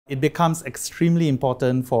It becomes extremely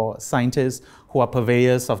important for scientists who are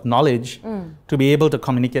purveyors of knowledge to be able to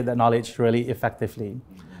communicate that knowledge really effectively.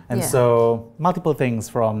 And so multiple things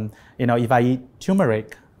from, if I eat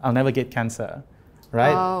turmeric, I'll never get cancer,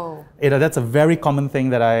 right? Oh. That's a very common thing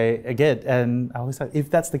that I get. And I always say, if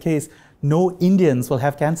that's the case, no Indians will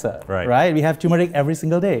have cancer, right? We have turmeric every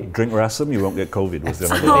single day. Drink rasam, you won't get COVID, was the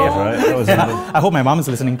other day, right? That was I hope my mom is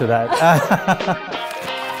listening to that.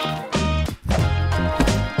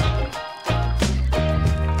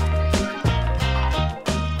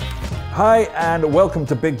 Hi and welcome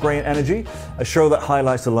to Big Brain Energy, a show that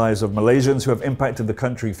highlights the lives of Malaysians who have impacted the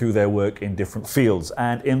country through their work in different fields.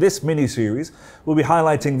 And in this mini-series, we'll be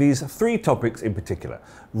highlighting these three topics in particular: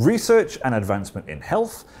 research and advancement in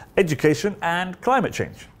health, education and climate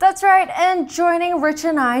change. That's right, and joining Rich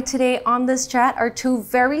and I today on this chat are two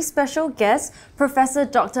very special guests, Professor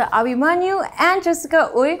Dr. Abhimanyu and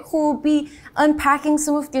Jessica Ooi, who will be unpacking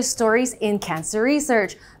some of their stories in cancer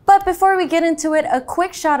research. But before we get into it, a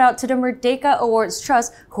quick shout out to the Merdeka Awards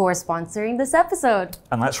Trust who are sponsoring this episode.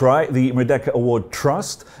 And that's right, the Merdeka Award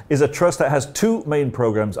Trust is a trust that has two main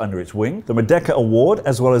programs under its wing, the Merdeka Award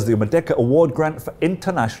as well as the Merdeka Award Grant for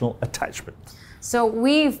International Attachment. So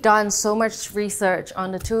we've done so much research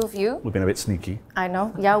on the two of you. We've been a bit sneaky. I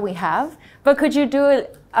know, yeah, we have. But could you do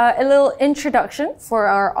a little introduction for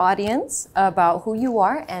our audience about who you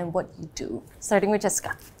are and what you do? Starting with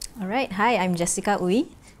Jessica. All right, hi, I'm Jessica Ooi.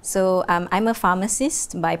 So I'm a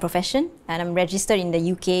pharmacist by profession and I'm registered in the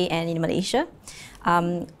UK and in Malaysia.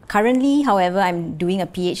 Currently, however, I'm doing a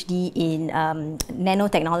PhD in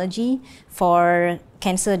nanotechnology for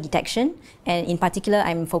cancer detection, and in particular,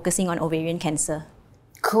 I'm focusing on ovarian cancer.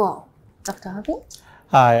 Cool. Dr. Abhi?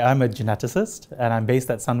 Hi, I'm a geneticist and I'm based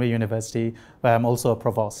at Sunway University, where I'm also a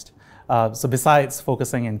provost. So besides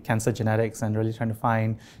focusing in cancer genetics and really trying to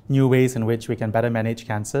find new ways in which we can better manage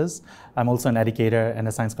cancers, I'm also an educator and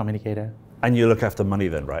a science communicator. And you look after money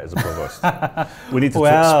then, right, as a provost? We need to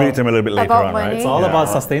speak to him a little bit later on, right? It's all about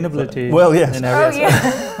sustainability. Well, yes. In areas. Oh,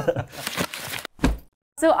 yeah.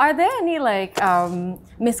 So are there any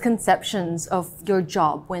misconceptions of your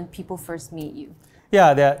job when people first meet you?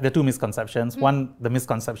 Yeah, there are two misconceptions. One, the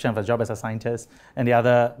misconception of a job as a scientist, and the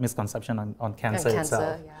other misconception on cancer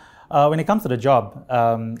itself. Yeah. When it comes to the job,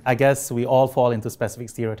 I guess we all fall into specific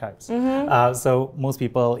stereotypes. So most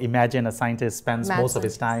people imagine a scientist spends most of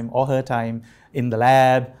his time or her time in the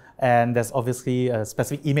lab, and there's obviously a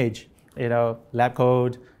specific image, lab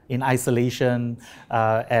coat, in isolation,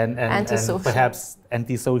 and perhaps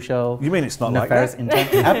antisocial. You mean it's not like that?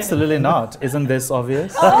 Absolutely not. Isn't this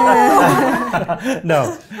obvious?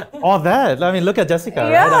 No, all that. I mean, look at Jessica,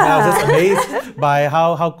 right? I mean, I was just amazed by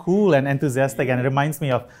how cool and enthusiastic, and it reminds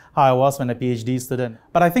me of how I was when a PhD student.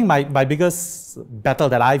 But I think my biggest battle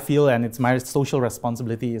that I feel, and it's my social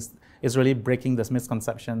responsibility, is really breaking these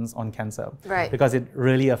misconceptions on cancer. Right. Because it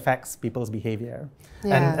really affects people's behavior.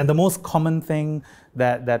 Yeah. And the most common thing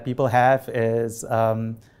that people have is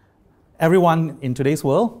everyone in today's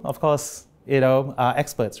world, of course, are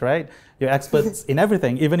experts, right? You're experts in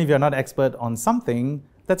everything. Even if you're not expert on something,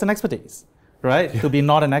 that's an expertise, right? To be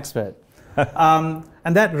not an expert.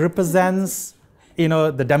 And that represents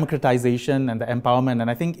the democratization and the empowerment, and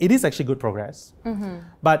I think it is actually good progress.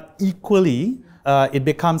 But equally, it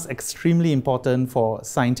becomes extremely important for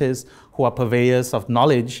scientists who are purveyors of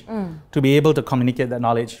knowledge to be able to communicate that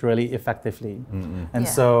knowledge really effectively. And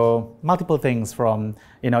so multiple things from,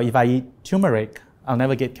 if I eat turmeric, I'll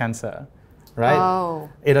never get cancer, right? Oh.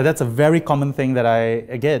 That's a very common thing that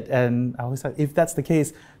I get, and I always say, if that's the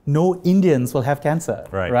case, no Indians will have cancer,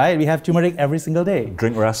 right? We have turmeric every single day.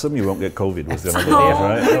 Drink rasam, you won't get COVID, was the other day,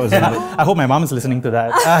 right? That was I hope my mom is listening to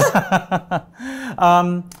that.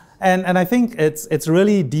 And I think it's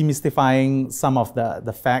really demystifying some of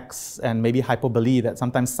the facts and maybe hyperbole that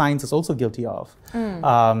sometimes science is also guilty of.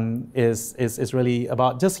 Is really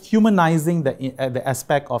about just humanizing the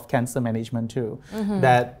aspect of cancer management too.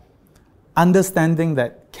 That understanding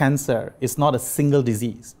that cancer is not a single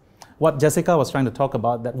disease. What Jessica was trying to talk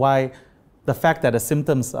about, that why the fact that the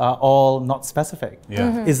symptoms are all not specific.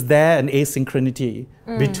 Is there an asynchronity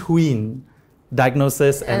between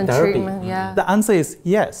diagnosis and therapy? Treatment, The answer is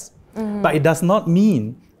yes, but it does not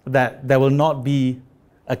mean that there will not be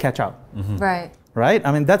a catch-up. Right?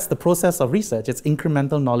 I mean, that's the process of research. It's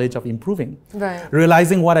incremental knowledge of improving.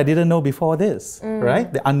 Realizing what I didn't know before this,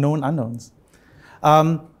 right? The unknown unknowns.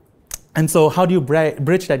 And so how do you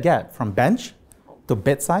bridge that gap from bench to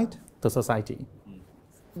bedside to society?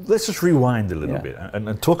 Let's just rewind a little bit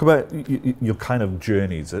and talk about your kind of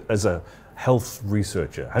journeys as a health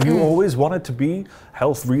researcher. Have you always wanted to be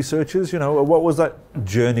health researchers? What was that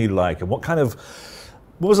journey like, and what kind of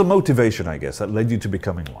What was the motivation, I guess, that led you to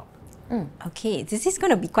becoming one? Okay, this is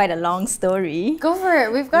going to be quite a long story. Go for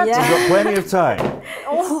it. We've got You've got plenty of time.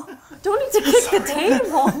 Oh, don't need to kick the table.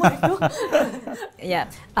 Oh my God. Yeah.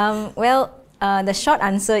 Well, the short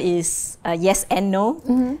answer is yes and no.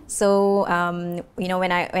 So, you know,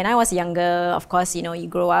 when I was younger, of course, you know, you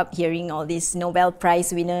grow up hearing all these Nobel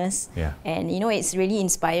Prize winners. Yeah. And, you know, it's really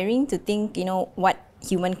inspiring to think, you know, what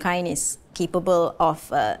humankind is capable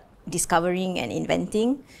of discovering and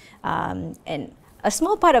inventing. And a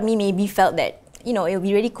small part of me maybe felt that, you know, it would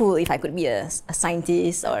be really cool if I could be a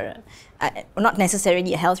scientist or not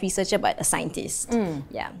necessarily a health researcher, but a scientist.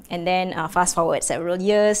 Yeah. And then fast forward several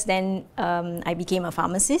years, then I became a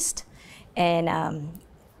pharmacist, and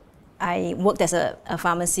I worked as a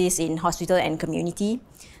pharmacist in hospital and community.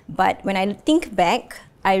 But when I think back,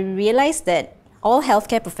 I realized that all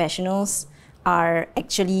healthcare professionals are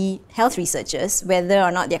actually health researchers, whether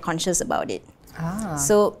or not they're conscious about it.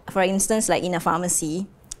 So, for instance, like in a pharmacy,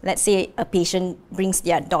 let's say a patient brings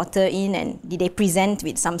their daughter in and they present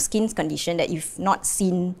with some skin condition that you've not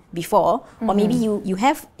seen before, or maybe you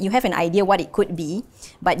have an idea what it could be,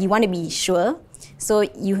 but you want to be sure, so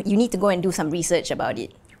you need to go and do some research about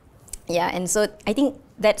it. Yeah, and so I think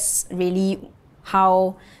that's really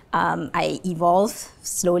how I evolved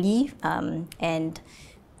slowly, and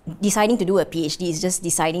deciding to do a PhD is just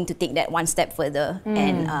deciding to take that one step further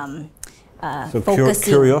and So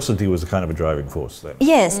curiosity was a kind of a driving force then?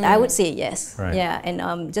 Yes, I would say yes. Right. Yeah,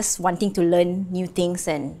 and just wanting to learn new things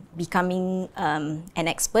and becoming an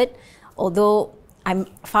expert. Although I'm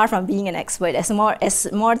far from being an expert. As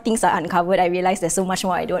more things are uncovered, I realize there's so much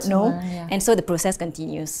more I don't know. And so the process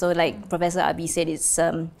continues. So like Professor Abhi said, it's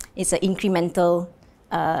an incremental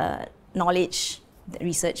knowledge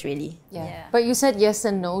research really. Yeah. But you said yes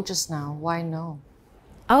and no just now. Why no?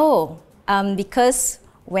 Oh, because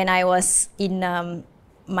when I was in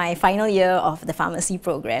my final year of the pharmacy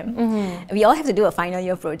program, we all have to do a final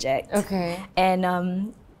year project. Okay.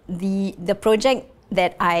 And the project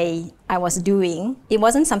that I was doing, it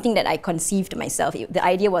wasn't something that I conceived myself. The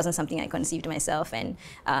idea wasn't something I conceived myself, and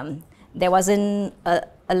there wasn't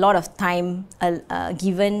a lot of time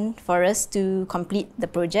given for us to complete the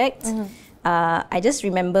project. I just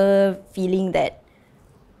remember feeling that,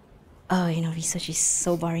 oh, you know, research is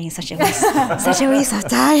so boring, such a waste of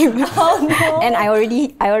time. Oh no! And I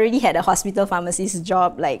already had a hospital pharmacist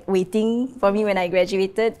job like waiting for me when I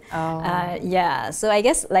graduated. Yeah, so I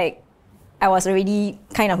guess like I was already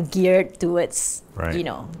kind of geared towards, you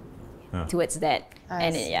know, towards that.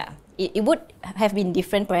 And it would have been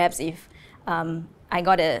different perhaps if I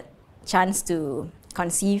got a chance to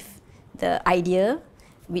conceive the idea,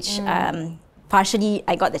 which partially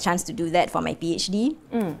I got the chance to do that for my PhD.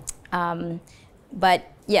 But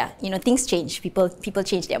yeah, you know, things change. People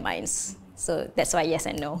change their minds. So that's why yes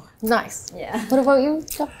and no. Nice. Yeah. What about you,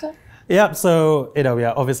 Doctor? Yeah, so you know, we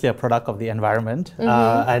are obviously a product of the environment,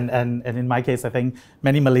 and in my case, I think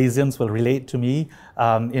many Malaysians will relate to me.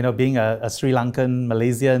 You know, being a Sri Lankan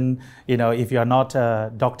Malaysian, you know, if you're not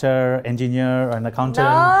a doctor, engineer, or an accountant,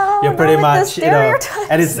 you're pretty much, you know,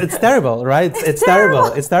 and it's terrible, right? It's terrible.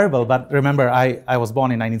 It's terrible. But remember, I was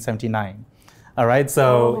born in 1979. All right,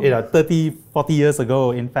 so you know, 30, 40 years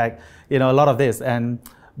ago, in fact, you know, a lot of this, and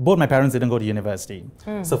both my parents didn't go to university.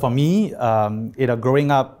 So for me, you know,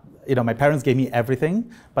 growing up, you know, my parents gave me everything,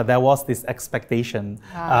 but there was this expectation,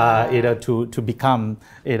 you know, to become,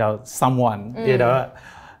 you know, someone, you know,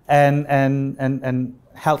 and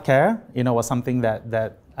healthcare, you know, was something that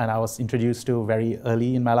and I was introduced to very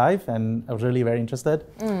early in my life, and I was really very interested.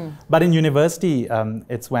 But in university,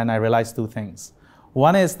 it's when I realized two things.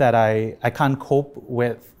 One is that I can't cope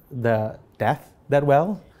with the death that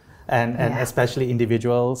well, and especially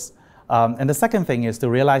individuals. And the second thing is to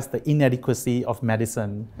realize the inadequacy of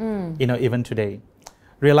medicine, you know, even today.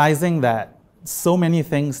 Realizing that so many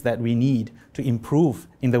things that we need to improve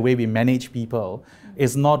in the way we manage people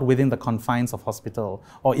is not within the confines of hospital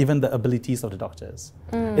or even the abilities of the doctors.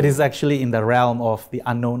 It is actually in the realm of the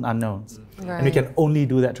unknown unknowns. And we can only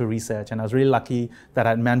do that through research. And I was really lucky that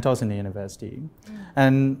I had mentors in the university.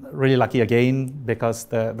 And really lucky again because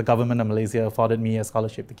the government of Malaysia afforded me a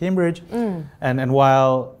scholarship to Cambridge. And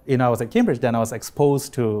while, you know, I was at Cambridge, then I was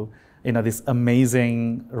exposed to, you know, this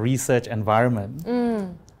amazing research environment,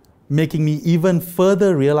 making me even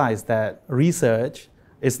further realize that research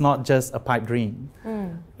is not just a pipe dream.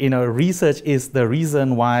 You know, research is the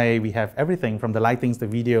reason why we have everything from the lightings, the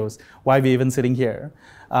videos, why we're even sitting here.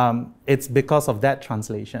 It's because of that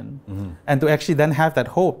translation. And to actually then have that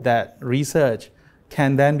hope that research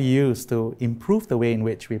can then be used to improve the way in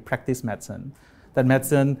which we practice medicine. That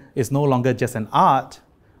medicine is no longer just an art,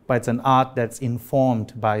 but it's an art that's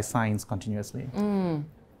informed by science continuously.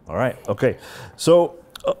 All right, okay. So,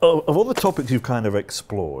 of all the topics you've kind of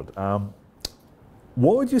explored,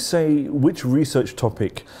 what would you say, which research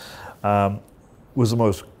topic was the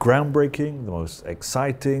most groundbreaking, the most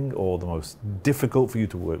exciting, or the most difficult for you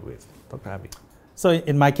to work with? Dr. Abhi. So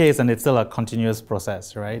in my case, and it's still a continuous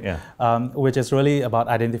process, right? Yeah. Which is really about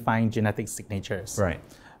identifying genetic signatures. Right.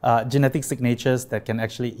 Genetic signatures that can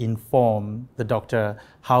actually inform the doctor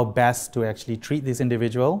how best to actually treat this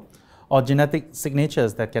individual, or genetic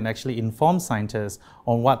signatures that can actually inform scientists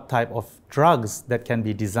on what type of drugs that can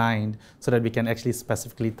be designed so that we can actually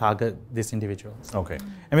specifically target these individuals. Okay.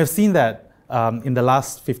 And we've seen that in the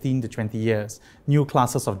last 15 to 20 years, new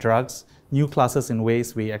classes of drugs, new classes in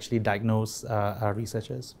ways we actually diagnose our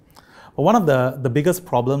researchers. But one of the biggest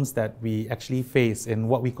problems that we actually face in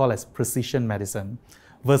what we call as precision medicine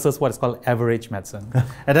versus what is called average medicine.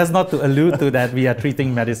 And that's not to allude to that we are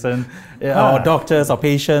treating medicine or doctors or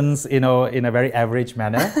patients, in a very average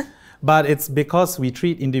manner. But it's because we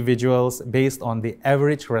treat individuals based on the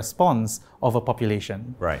average response of a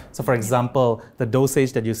population. Right. So for example, the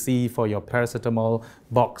dosage that you see for your paracetamol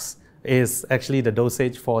box is actually the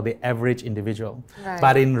dosage for the average individual. Right.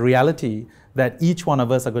 But in reality, that each one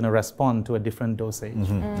of us are going to respond to a different dosage.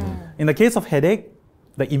 In the case of headache,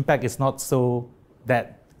 the impact is not so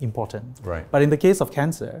that important. Right. But in the case of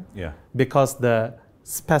cancer, Yeah. because the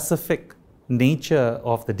specific nature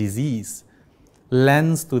of the disease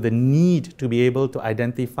lends to the need to be able to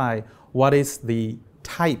identify what is the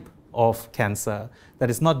type of cancer that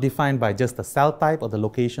is not defined by just the cell type or the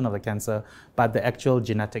location of the cancer, but the actual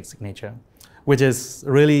genetic signature, which is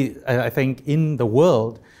really, I think, in the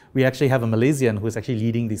world, we actually have a Malaysian who is actually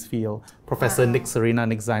leading this field, Professor Nick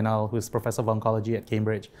Zainal, who is Professor of Oncology at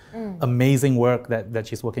Cambridge. Amazing work that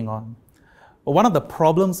she's working on. But one of the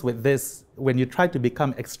problems with this, when you try to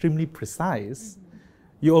become extremely precise,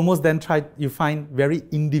 you almost then you find very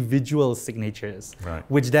individual signatures, Right.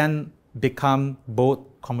 which then become both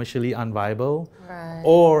commercially unviable Right.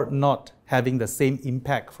 or not having the same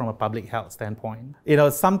impact from a public health standpoint.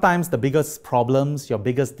 Sometimes the biggest problems, your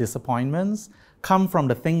biggest disappointments come from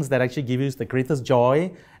the things that actually give you the greatest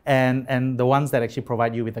joy and the ones that actually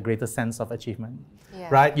provide you with the greatest sense of achievement. Yeah.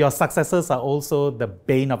 Right? Your successes are also the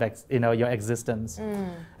bane of your existence.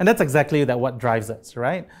 And that's exactly what drives us,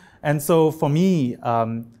 right? And so for me,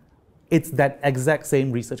 it's that exact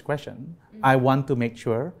same research question. I want to make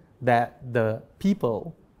sure that the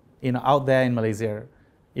people out there in Malaysia,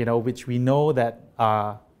 which we know that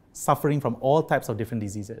are suffering from all types of different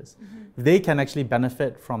diseases, they can actually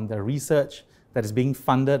benefit from the research that is being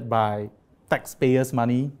funded by taxpayers'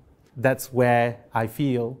 money. That's where I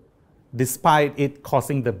feel, despite it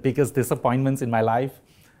causing the biggest disappointments in my life,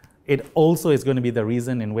 it also is going to be the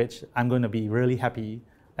reason in which I'm going to be really happy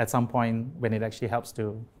at some point when it actually helps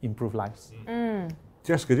to improve lives.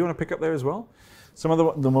 Jessica, do you want to pick up there as well? Some of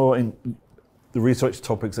the research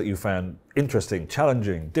topics that you found interesting,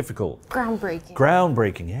 challenging, difficult. Groundbreaking.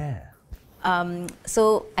 Groundbreaking, yeah.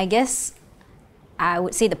 So I guess I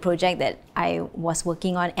would say the project that I was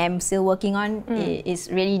working on, am still working on,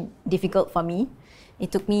 is really difficult for me.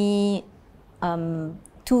 It took me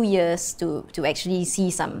 2 years to actually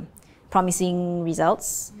see some promising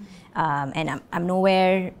results, and I'm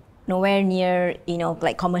nowhere near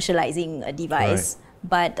like commercializing a device. Right.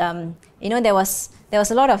 But there was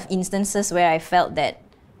a lot of instances where I felt that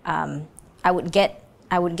I would get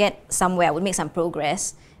somewhere, I would make some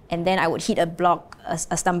progress, and then I would hit a block, a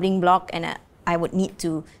stumbling block, and I would need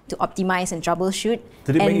to optimize and troubleshoot.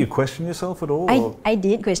 Did it make you question yourself at all? I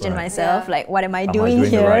did question Right. myself, like, what am I Am doing I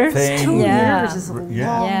doing here? the right thing? 2 Yeah. years is a long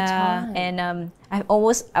Yeah, time. and I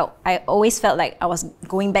always felt like I was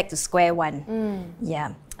going back to square one.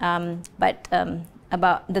 Yeah, but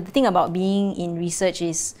about the thing about being in research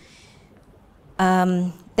is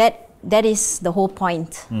that is the whole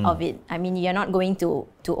point of it. I mean, you're not going to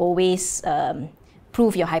always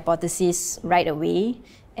prove your hypothesis right away,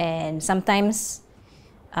 and sometimes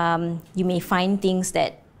you may find things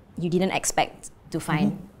that you didn't expect to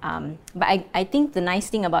find. But I think the nice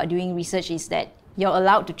thing about doing research is that you're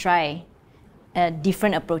allowed to try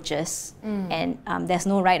different approaches, and there's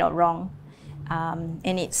no right or wrong,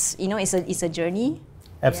 and it's a journey.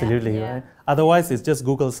 Absolutely, Yeah. right? Otherwise, it's just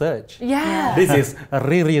Google search. Yeah. This is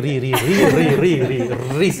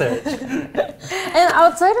research. And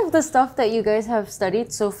outside of the stuff that you guys have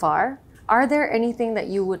studied so far, are there anything that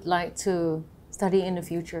you would like to study in the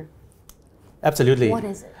future? Absolutely. What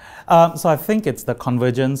is it? So I think it's the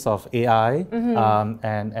convergence of AI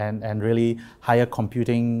and really higher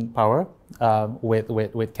computing power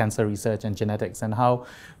with cancer research and genetics, and how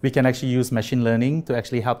we can actually use machine learning to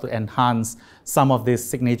actually help to enhance some of these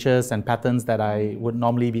signatures and patterns that I would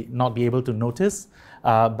normally not be able to notice,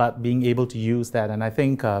 but being able to use that. And I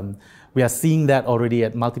think we are seeing that already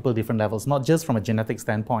at multiple different levels, not just from a genetic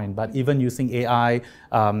standpoint, but even using AI.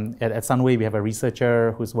 At Sunway, we have a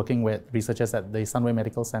researcher who's working with researchers at the Sunway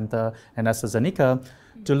Medical Center and AstraZeneca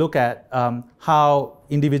to look at how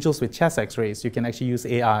individuals with chest x-rays, you can actually use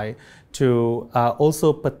AI to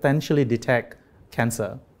also potentially detect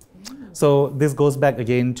cancer. So this goes back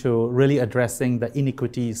again to really addressing the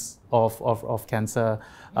inequities of cancer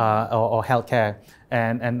or healthcare,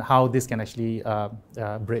 and how this can actually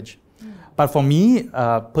bridge. But for me,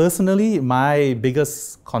 personally, my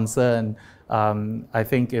biggest concern, I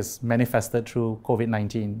think, is manifested through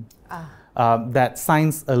COVID-19. That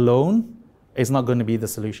science alone is not going to be the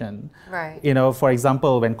solution. Right. You know, for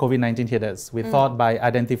example, when COVID-19 hit us, we thought by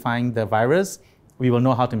identifying the virus, we will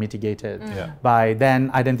know how to mitigate it. Yeah. By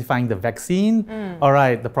then identifying the vaccine, all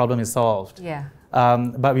right, the problem is solved. Yeah.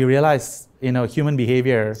 But we realized, you know, human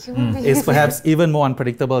behavior is perhaps even more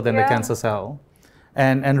unpredictable than the cancer cell.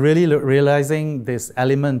 And really realizing this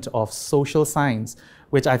element of social science,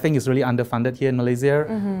 which I think is really underfunded here in Malaysia,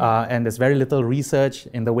 and there's very little research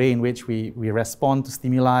in the way in which we respond to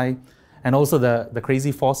stimuli, and also the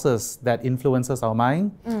crazy forces that influences our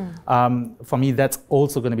mind. For me, that's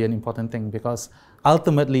also going to be an important thing, because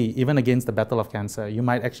ultimately, even against the battle of cancer, you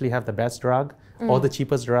might actually have the best drug or the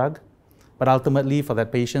cheapest drug, but ultimately for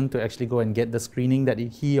that patient to actually go and get the screening that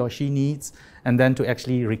he or she needs, and then to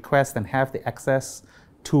actually request and have the access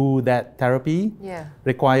to that therapy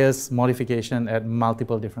requires modification at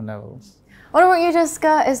multiple different levels. What about you,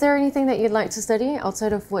 Jessica? Is there anything that you'd like to study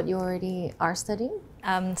outside of what you already are studying?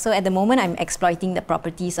 So at the moment, I'm exploiting the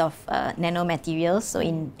properties of nanomaterials, so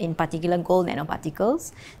in particular gold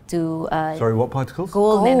nanoparticles to... Sorry, what particles?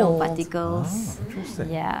 Gold nanoparticles. Oh, interesting.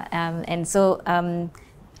 Yeah, and so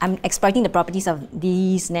I'm exploiting the properties of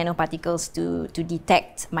these nanoparticles to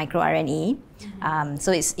detect microRNA.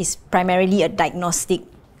 So it's primarily a diagnostic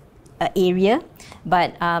area,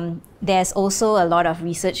 but there's also a lot of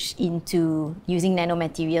research into using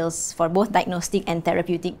nanomaterials for both diagnostic and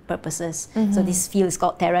therapeutic purposes. So this field is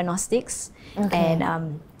called theranostics,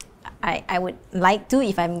 and I would like to,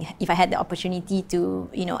 if I had the opportunity to,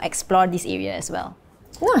 explore this area as well.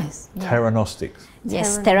 Nice. Theranostics.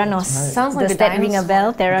 Yes, Theranos. Sounds like Does that ring a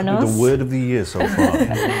bell? Theranos. The word of the year so far.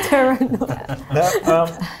 Theranos. Now,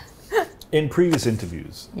 in previous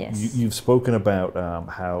interviews, Yes. you've spoken about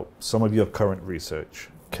how some of your current research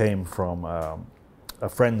came from a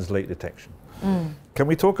friend's late detection. Can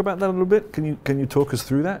we talk about that a little bit? Can you talk us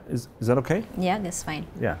through that? Is that okay? Yeah, that's fine.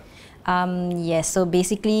 Yeah. Yes, so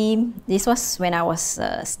basically, this was when I was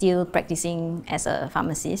still practicing as a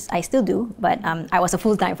pharmacist. I still do, but I was a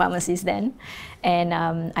full-time pharmacist then. And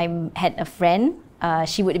I had a friend.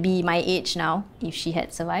 She would be my age now if she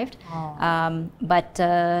had survived. But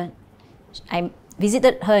I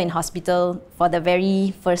visited her in hospital for the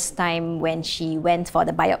very first time when she went for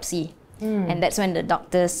the biopsy. And that's when the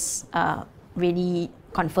doctors really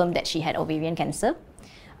confirmed that she had ovarian cancer.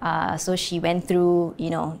 So she went through,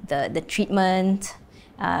 the treatment,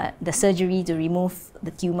 the surgery to remove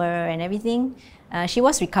the tumor and everything. She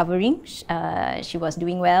was recovering. She was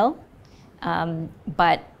doing well.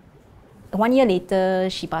 But 1 year later,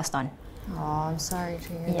 she passed on. Oh, I'm sorry to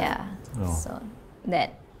hear that. Yeah. So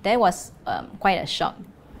that was quite a shock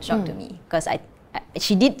to me, because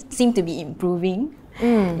she did seem to be improving.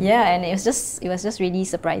 Yeah, and it was just really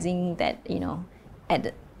surprising that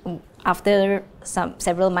after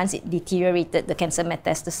several months it deteriorated, the cancer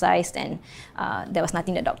metastasized, and there was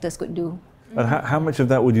nothing the doctors could do. And how much of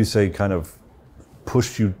that would you say kind of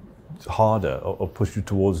pushed you harder or pushed you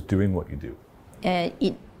towards doing what you do?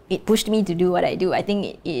 It pushed me to do what I do. I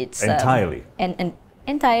think it's entirely. And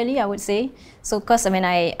entirely, I would say. So, because when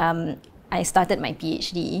I started my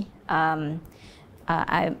PhD,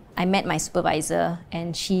 I met my supervisor,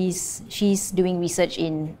 and she's doing research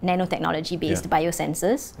in nanotechnology-based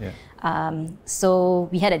biosensors. So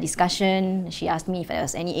we had a discussion. She asked me if there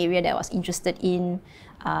was any area that I was interested in,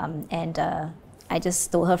 and I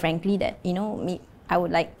just told her frankly that I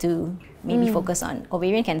would like to maybe focus on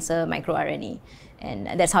ovarian cancer, microRNA,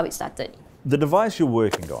 and that's how it started. The device you're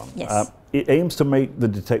working on, yes. It aims to make the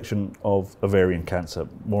detection of ovarian cancer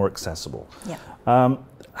more accessible. Yeah.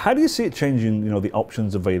 How do you see it changing, the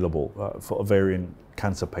options available for ovarian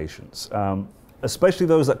cancer patients? especially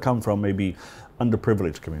those that come from maybe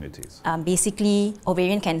underprivileged communities? Basically,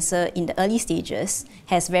 ovarian cancer in the early stages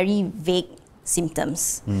has very vague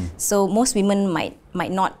symptoms. So most women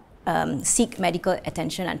might not seek medical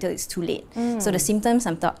attention until it's too late. So the symptoms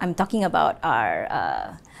I'm talking about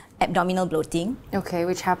are abdominal bloating. Okay,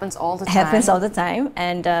 which happens all the time. Happens all the time,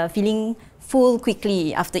 and feeling full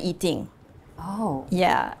quickly after eating. Oh.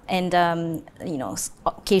 Yeah, and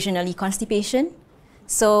occasionally constipation.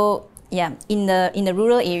 So yeah, in the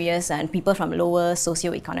rural areas and people from lower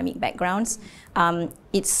socioeconomic backgrounds,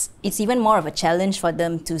 it's even more of a challenge for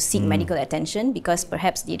them to seek medical attention because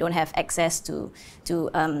perhaps they don't have access to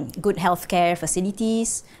good healthcare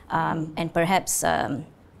facilities, and perhaps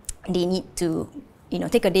they need to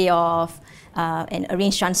take a day off and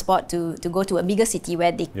arrange transport to go to a bigger city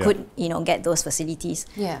where they could get those facilities.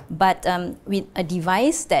 Yeah. But with a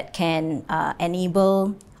device that can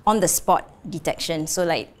enable on-the-spot detection, so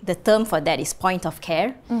like the term for that is point of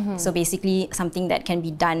care. So basically something that can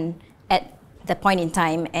be done at the point in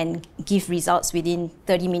time and give results within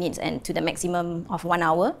 30 minutes and to the maximum of 1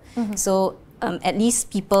 hour. So at least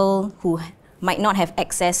people who might not have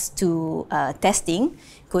access to testing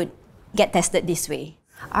could get tested this way.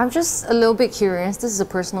 I'm just a little bit curious. This is a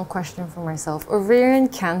personal question for myself. Ovarian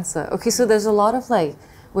cancer. Okay, so there's a lot of like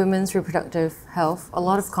women's reproductive health, a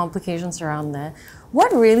lot of complications around that.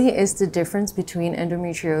 What really is the difference between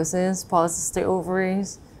endometriosis, polycystic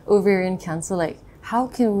ovaries, ovarian cancer? Like, how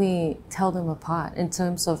can we tell them apart in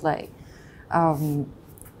terms of like,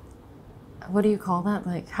 what do you call that?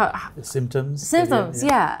 Like how Symptoms? symptoms?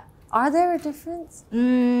 Yeah. Are there a difference?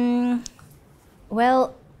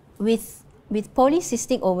 Well, with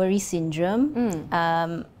polycystic ovary syndrome,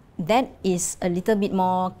 that is a little bit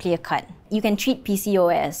more clear-cut. You can treat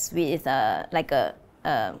PCOS with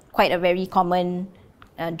quite a very common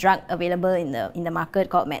drug available in the market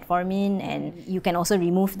called metformin, and you can also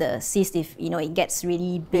remove the cyst if it gets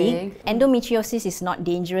really big. Endometriosis is not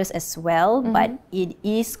dangerous as well, but it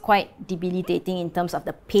is quite debilitating in terms of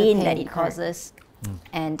the pain that it causes,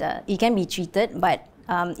 and it can be treated, but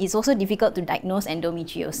it's also difficult to diagnose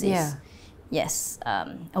endometriosis. Yeah. Yes,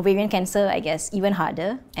 ovarian cancer, I guess, even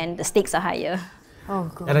harder, and the stakes are higher.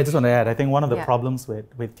 Oh, God. And I just want to add, I think one of the problems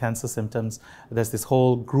with cancer symptoms, there's this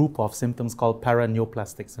whole group of symptoms called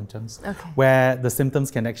paraneoplastic symptoms, where the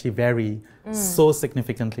symptoms can actually vary so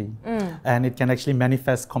significantly. And it can actually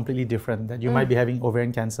manifest completely different, that you might be having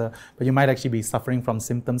ovarian cancer, but you might actually be suffering from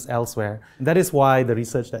symptoms elsewhere. That is why the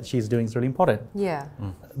research that she's doing is really important. Yeah.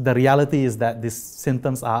 The reality is that these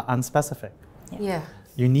symptoms are unspecific. Yeah.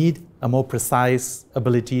 You need a more precise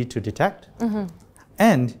ability to detect.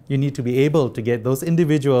 And you need to be able to get those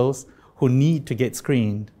individuals who need to get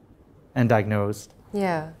screened and diagnosed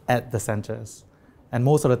at the centers. And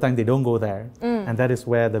most of the time they don't go there. And that is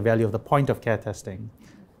where the value of the point of care testing,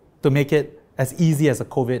 to make it as easy as a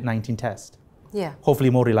COVID-19 test. Yeah. Hopefully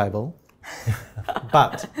more reliable.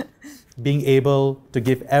 But being able to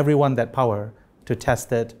give everyone that power to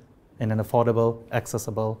test it in an affordable,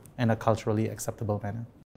 accessible, and a culturally acceptable manner.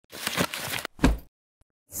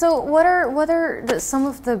 So what are some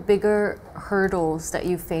of the bigger hurdles that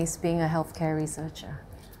you face being a healthcare researcher?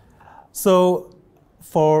 So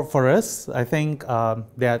for us, I think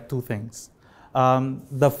there are two things.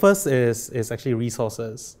 The first is actually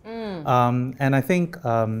resources. And I think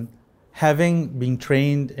having been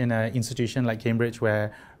trained in an institution like Cambridge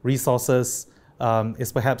where resources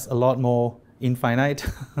is perhaps a lot more infinite,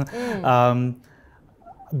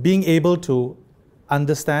 being able to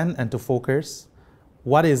understand and to focus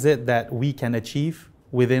what is it that we can achieve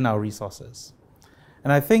within our resources.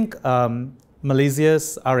 And I think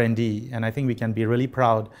Malaysia's R&D, and I think we can be really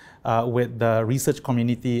proud with the research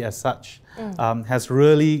community as such, has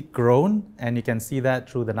really grown, and you can see that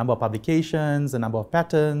through the number of publications, the number of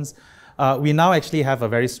patents. We now actually have a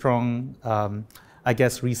very strong,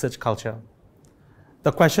 research culture.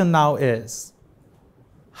 The question now is,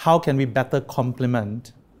 how can we better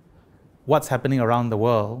complement what's happening around the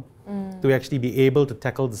world to actually be able to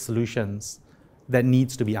tackle the solutions that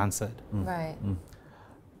needs to be answered? Right.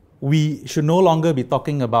 We should no longer be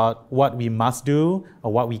talking about what we must do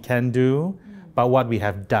or what we can do, but what we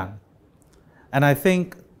have done. And I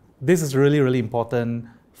think this is really, really important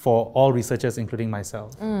for all researchers, including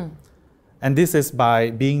myself. And this is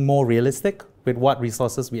by being more realistic with what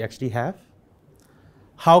resources we actually have.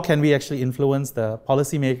 How can we actually influence the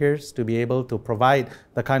policymakers to be able to provide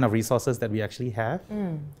the kind of resources that we actually have?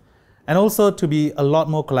 And also to be a lot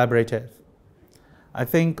more collaborative. I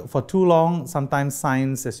think for too long, sometimes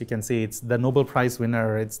science, as you can see, it's the Nobel Prize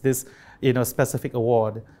winner, it's this specific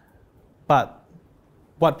award. But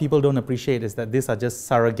what people don't appreciate is that these are just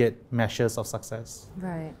surrogate measures of success.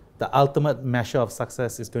 Right. The ultimate measure of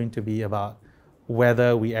success is going to be about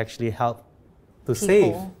whether we actually help to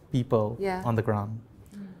save people on the ground.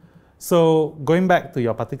 So going back to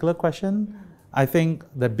your particular question, I think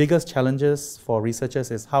the biggest challenges for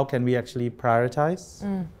researchers is how can we actually prioritize,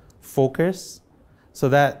 focus, so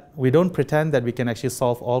that we don't pretend that we can actually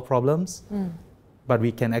solve all problems, but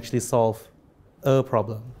we can actually solve a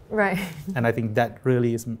problem. Right. And I think that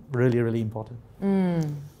really is really important.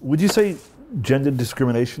 Would you say gender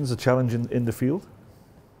discrimination is a challenge in the field?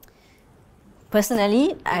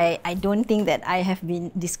 Personally, I don't think that I have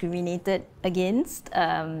been discriminated against,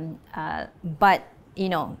 but you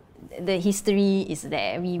know, the history is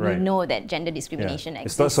there. We know that gender discrimination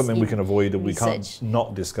exists. It's not something we can avoid, and research. we can't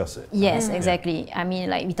not discuss it. Yes, exactly. I mean,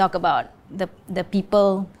 like we talk about the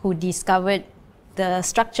people who discovered the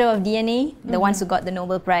structure of DNA, the ones who got the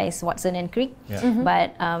Nobel Prize, Watson and Crick.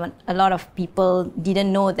 But a lot of people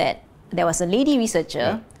didn't know that there was a lady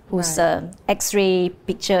researcher whose X-ray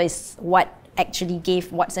picture is what actually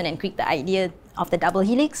gave Watson and Crick the idea of the double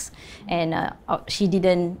helix, and she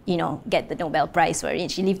didn't, you know, get the Nobel Prize for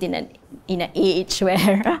it. She lived in an age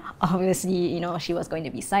where obviously, you know, she was going to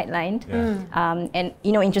be sidelined. And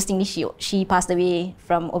you know, interestingly, she passed away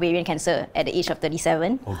from ovarian cancer at the age of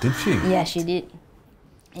 37. Oh, did she? Yeah, she did.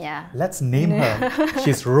 Yeah. Let's name her.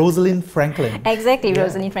 She's Rosalind Franklin. Exactly,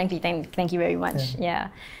 Rosalind Franklin. Thank you very much. Yeah.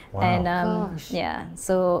 Wow. And yeah,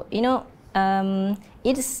 so you know,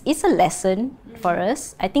 it's a lesson for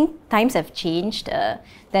us. I think times have changed.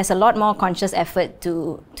 There's a lot more conscious effort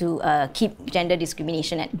to keep gender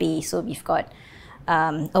discrimination at bay. So we've got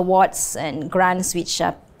awards and grants which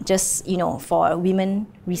are just, you know, for women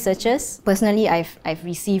researchers. Personally, I've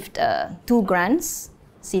received 2 grants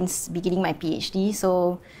since beginning my PhD.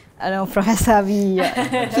 So I know Professor Abhi,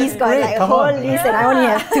 he's got like a whole list and I only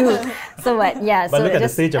have 2. So but yeah. But so look at the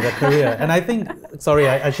stage of your career. And I think, sorry,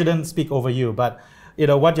 I shouldn't speak over you, but you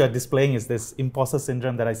know, what you're displaying is this imposter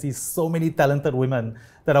syndrome that I see so many talented women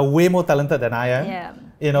that are way more talented than I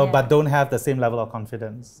am, you know, but don't have the same level of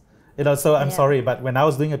confidence. You know, so I'm sorry, but when I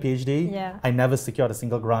was doing a PhD, I never secured a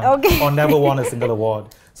single grant or never won a single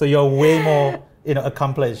award. So you're way more, you know,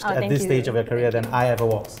 accomplished at this stage of your career than I ever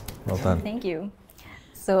was. Well done. Thank you.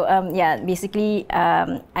 So yeah, basically,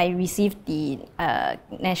 I received the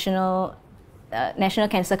National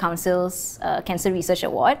Cancer Council's Cancer Research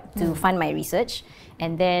Award to fund my research,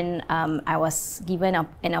 and then I was given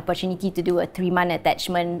an opportunity to do a 3-month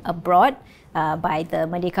attachment abroad by the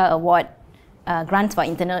Merdeka Award grants for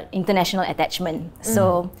international attachment.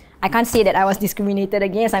 So I can't say that I was discriminated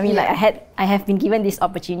against. I mean, like I have been given these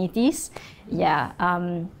opportunities. Yeah.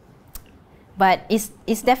 But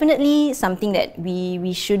it's definitely something that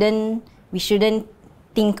we shouldn't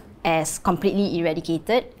think as completely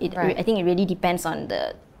eradicated. I think it really depends on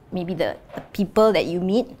maybe the people that you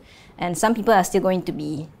meet, and some people are still going to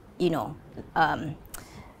be, you know,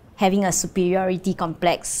 having a superiority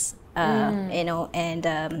complex, you know,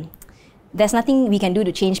 and there's nothing we can do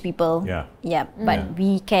to change people. But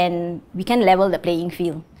we can level the playing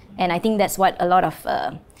field, and I think that's what a lot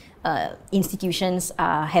of institutions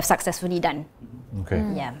have successfully done. Okay.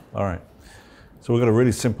 Yeah. All right. So we've got a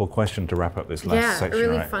really simple question to wrap up this last section. Yeah,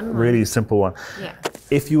 really right? fun one. Really simple one. Yeah.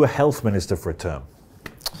 If you were health minister for a term,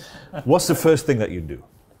 what's the first thing that you'd do?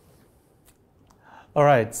 All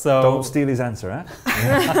right. So don't steal his answer,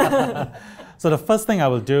 huh? So the first thing I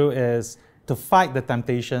will do is to fight the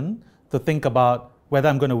temptation to think about whether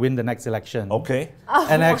I'm going to win the next election. Okay.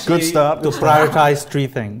 And actually good start. To prioritize 3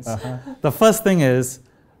 things. The first thing is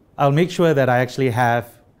I'll make sure that I actually have,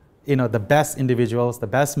 you know, the best individuals, the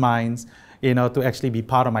best minds, you know, to actually be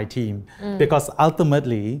part of my team. Because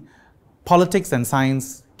ultimately, politics and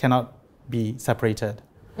science cannot be separated.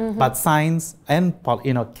 But science and,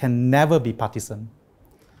 you know, can never be partisan.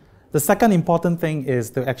 The second important thing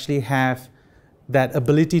is to actually have that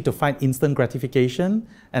ability to find instant gratification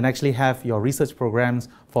and actually have your research programs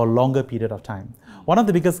for a longer period of time. One of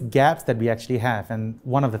the biggest gaps that we actually have, and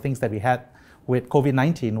one of the things that we had with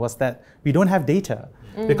COVID-19 was that we don't have data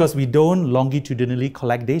because we don't longitudinally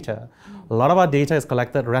collect data. A lot of our data is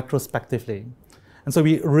collected retrospectively. And so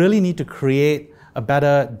we really need to create a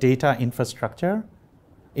better data infrastructure,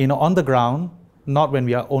 you know, on the ground, not when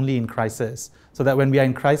we are only in crisis, so that when we are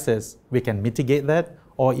in crisis, we can mitigate that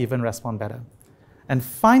or even respond better. And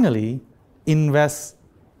finally, invest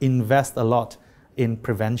a lot in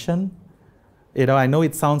prevention. You know, I know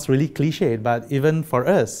it sounds really cliched, but even for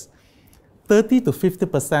us, 30 to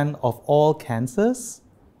 50% of all cancers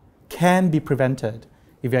can be prevented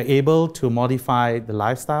if you're able to modify the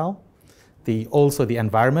lifestyle, also the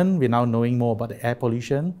environment. We're now knowing more about the air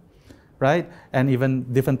pollution, right? And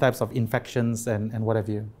even different types of infections and what have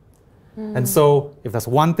you. And so if there's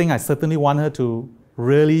one thing I certainly want her to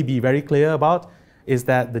really be very clear about, is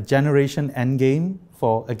that the generation endgame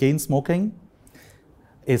for against smoking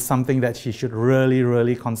is something that she should really,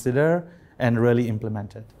 really consider and really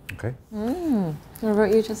implement it. Okay. What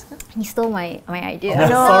about you, Jessica? You stole my idea. No,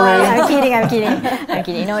 sorry. I'm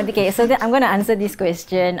kidding. No, okay. So I'm going to answer this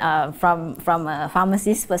question from a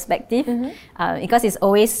pharmacist's perspective, because it's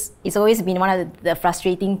always been one of the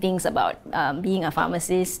frustrating things about being a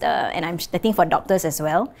pharmacist, and I think for doctors as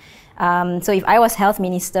well. So if I was health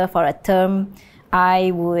minister for a term,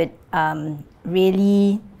 I would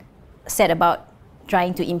really set about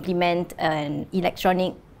trying to implement an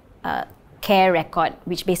electronic care record,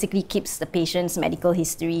 which basically keeps the patient's medical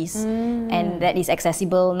histories, and that is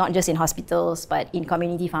accessible not just in hospitals but in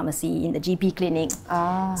community pharmacy, in the GP clinic.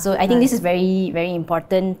 So I think this is very, very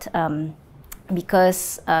important,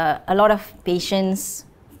 because a lot of patients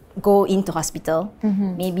go into hospital,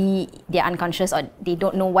 maybe they're unconscious or they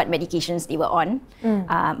don't know what medications they were on,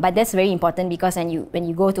 but that's very important, because when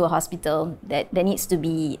you go to a hospital, that there needs to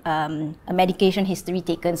be a medication history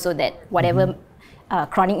taken, so that whatever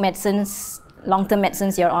chronic medicines, long-term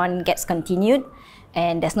medicines you're on gets continued,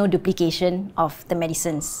 and there's no duplication of the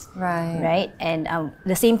medicines. Right? And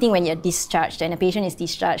the same thing when you're discharged, and a patient is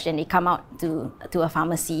discharged and they come out to a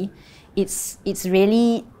pharmacy, it's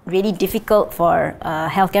really, really difficult for a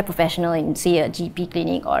healthcare professional in, say, a GP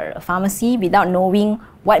clinic or a pharmacy without knowing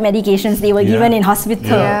what medications they were given in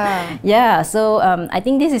hospital. So I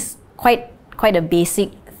think this is quite a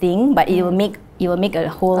basic thing, but it will make a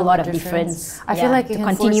whole lot of difference. I feel like the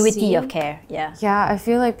continuity of care. I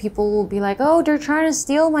feel like people will be like, oh, they're trying to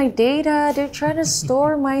steal my data, they're trying to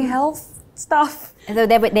store my health stuff. And so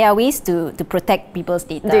there are ways to protect people's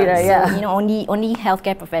data. So, only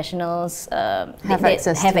healthcare professionals have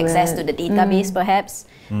access to the database, perhaps.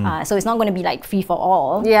 So it's not going to be like free for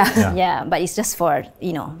all. But it's just for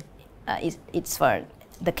it's for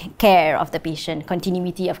the care of the patient,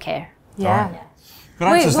 continuity of care.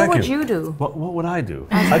 Wait, what would you do? What would I do?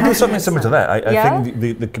 I'd do something similar to that. I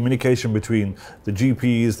think the communication between the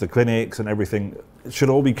GPs, the clinics and everything should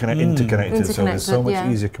all be interconnected, so there's so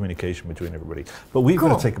much easier communication between everybody. But we've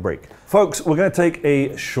got to take a break. Folks, we're going to take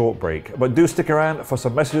a short break, but do stick around for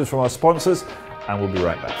some messages from our sponsors, and we'll be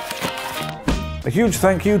right back. A huge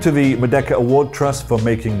thank you to the Merdeka Award Trust for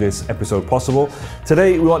making this episode possible.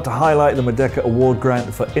 Today we want to highlight the Merdeka Award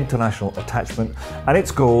Grant for International Attachment and its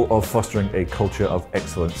goal of fostering a culture of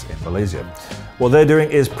excellence in Malaysia. What they're doing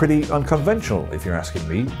is pretty unconventional, if you're asking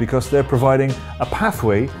me, because they're providing a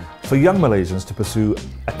pathway for young Malaysians to pursue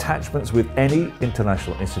attachments with any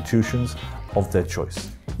international institutions of their choice.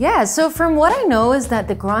 So from what I know is that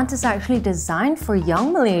the grant is actually designed for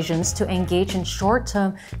young Malaysians to engage in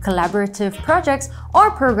short-term collaborative projects or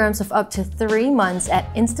programs of up to 3 months at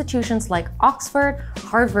institutions like Oxford,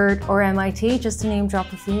 Harvard, or MIT, just to name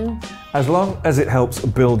drop a few. As long as it helps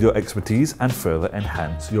build your expertise and further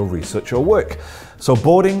enhance your research or work. So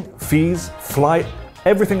boarding, fees, flight,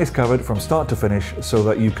 everything is covered from start to finish so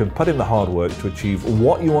that you can put in the hard work to achieve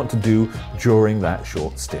what you want to do during that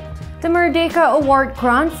short stint. The Merdeka Award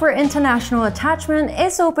Grant for International Attachment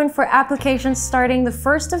is open for applications starting the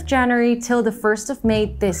 1st of January till the 1st of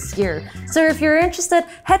May this year. So if you're interested,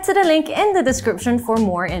 head to the link in the description for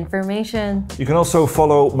more information. You can also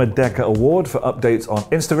follow Merdeka Award for updates on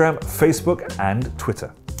Instagram, Facebook and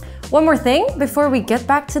Twitter. One more thing before we get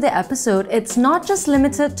back to the episode, it's not just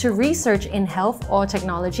limited to research in health or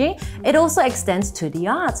technology, it also extends to the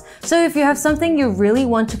arts. So if you have something you really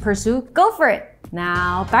want to pursue, go for it.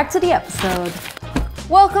 Now back to the episode.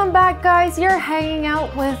 Welcome back, guys. You're hanging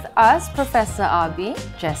out with us, Professor Abhi,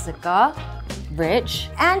 Jessica, Rich,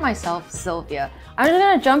 and myself, Sylvia. I'm just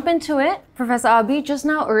gonna jump into it. Professor Abhi, just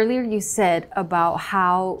now earlier you said about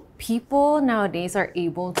how people nowadays are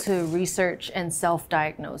able to research and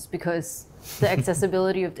self-diagnose because the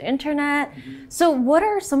accessibility of the internet. So what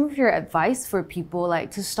are some of your advice for people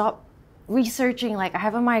like to stop researching? Like, I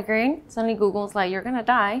have a migraine, suddenly Google's like, you're gonna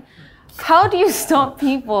die. How do you stop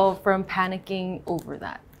people from panicking over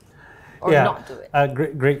that? Or not do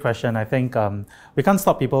it? Great question. I think we can't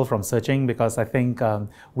stop people from searching because I think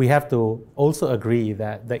we have to also agree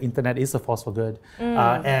that the internet is a force for good.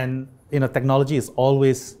 And technology is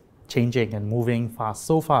always changing and moving fast,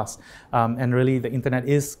 so fast. And really the internet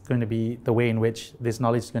is going to be the way in which this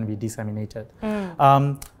knowledge is going to be disseminated.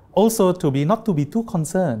 Also, not to be too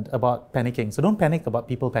concerned about panicking. So don't panic about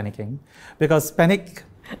people panicking, because panic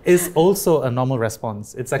is also a normal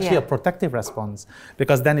response. It's actually a protective response,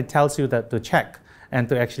 because then it tells you that to check and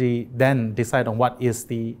to actually then decide on what is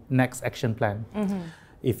the next action plan.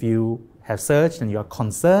 If you have searched and you're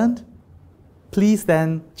concerned, please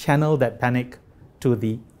then channel that panic to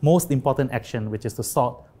the most important action, which is to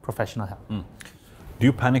sought professional help. Do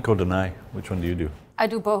you panic or deny? Which one do you do? I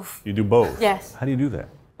do both. You do both? Yes. How do you do that?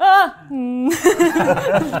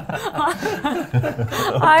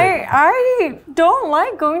 I don't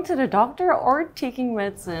like going to the doctor or taking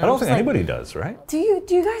medicine. I don't think anybody does, right? Do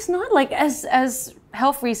you guys not? Like as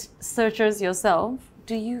health researchers yourself,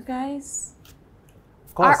 do you guys?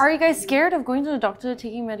 Of course. Are you guys scared of going to the doctor,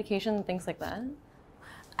 taking medication, and things like that?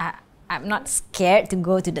 I'm not scared to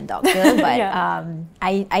go to the doctor, but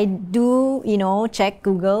I do, check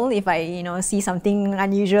Google if I, see something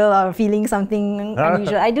unusual or feeling something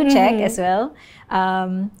unusual. I do check as well.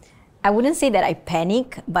 I wouldn't say that I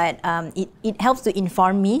panic, but it helps to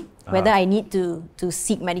inform me whether I need to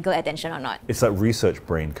seek medical attention or not. It's that research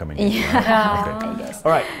brain coming in. Yeah, right? I guess.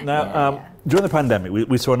 All right, now during the pandemic,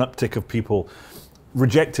 we saw an uptick of people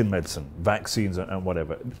rejecting medicine, vaccines and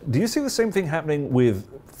whatever. Do you see the same thing happening with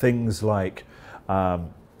things like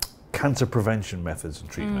cancer prevention methods and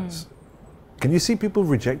treatments? Can you see people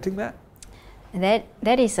rejecting that?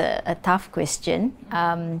 That is a tough question.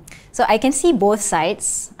 So I can see both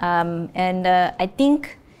sides, and I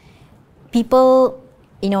think people,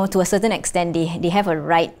 to a certain extent, they have a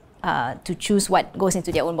right to choose what goes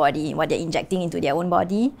into their own body, what they're injecting into their own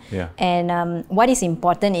body. Yeah. And what is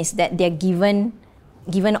important is that they're given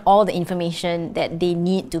all the information that they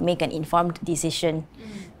need to make an informed decision.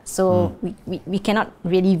 So we cannot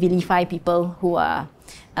really vilify people who are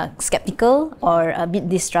skeptical or a bit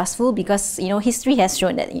distrustful, because history has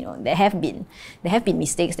shown that there have been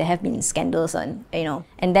mistakes, there have been scandals, and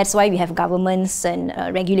and that's why we have governments and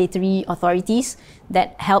regulatory authorities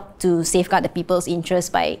that help to safeguard the people's interests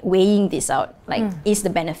by weighing this out. Like, is the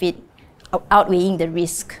benefit outweighing the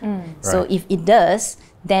risk? So Right. if it does,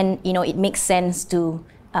 then it makes sense to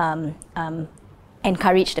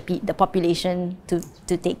encourage the population to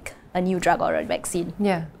take a new drug or a vaccine.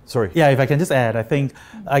 Yeah. Sorry. Yeah, if I can just add,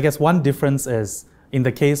 I guess one difference is in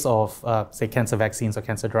the case of, say, cancer vaccines or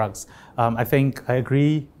cancer drugs. I think I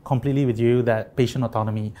agree completely with you that patient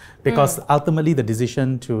autonomy, because ultimately the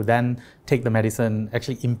decision to then take the medicine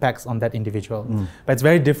actually impacts on that individual. But it's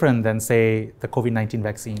very different than, say, the COVID-19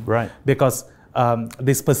 vaccine. Right. Because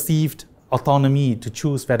this perceived autonomy to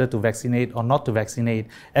choose whether to vaccinate or not to vaccinate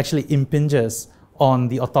actually impinges on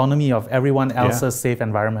the autonomy of everyone else's safe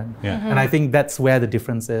environment. Yeah. And I think that's where the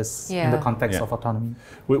difference is in the Yeah. context Yeah. of autonomy.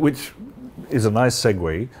 Which is a nice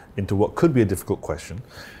segue into what could be a difficult question.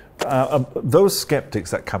 Those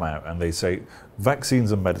skeptics that come out and they say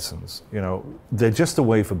vaccines and medicines, they're just a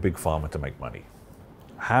way for big pharma to make money.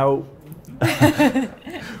 How?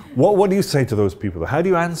 What do you say to those people? How do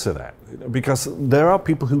you answer that? Because there are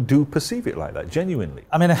people who do perceive it like that, genuinely.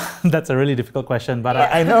 I mean, that's a really difficult question, but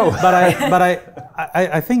I know. But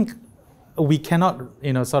I think we cannot,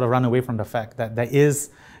 sort of run away from the fact that there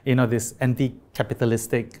is, this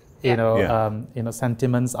anti-capitalistic,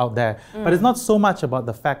 sentiments out there. But it's not so much about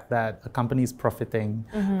the fact that a company is profiting,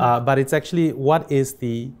 but it's actually what is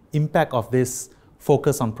the impact of this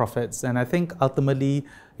focus on profits. And I think ultimately,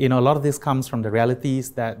 a lot of this comes from the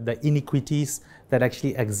realities that the inequities that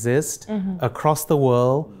actually exist across the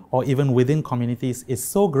world or even within communities is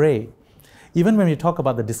so great. Even when we talk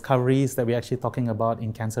about the discoveries that we're actually talking about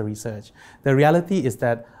in cancer research, the reality is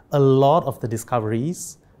that a lot of the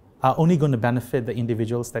discoveries are only going to benefit the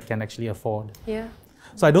individuals that can actually afford. Yeah.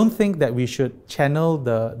 So I don't think that we should channel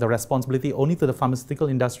the responsibility only to the pharmaceutical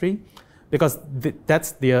industry, because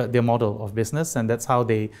that's their model of business, and that's how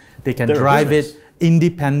they can drive it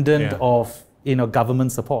independent of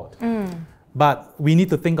government support. But we need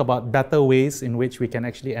to think about better ways in which we can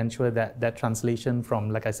actually ensure that translation from,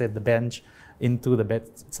 like I said, the bench into the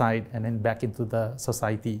bedside and then back into the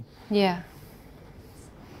society. Yeah.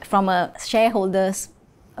 From a shareholder's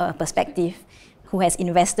perspective, who has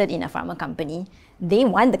invested in a pharma company, they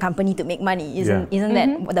want the company to make money. Isn't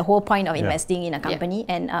that the whole point of investing in a company?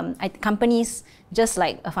 And companies, just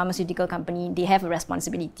like a pharmaceutical company, they have a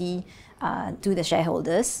responsibility to the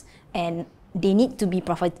shareholders, and they need to be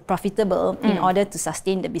profitable in order to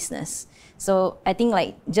sustain the business. So I think,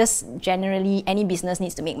 just generally, any business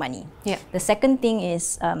needs to make money. Yeah. The second thing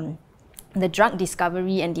is the drug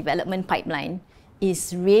discovery and development pipeline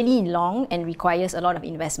is really long and requires a lot of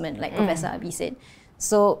investment, like Professor Abhi said.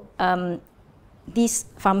 So these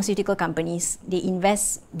pharmaceutical companies, they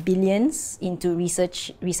invest billions into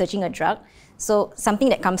researching a drug. So something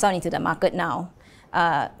that comes out into the market now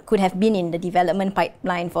could have been in the development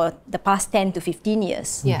pipeline for the past 10 to 15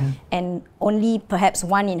 years. Yeah. And only perhaps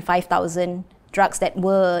 1 in 5,000 drugs that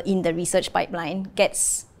were in the research pipeline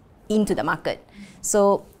gets into the market.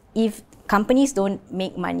 So if companies don't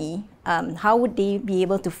make money, how would they be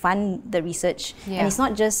able to fund the research? And it's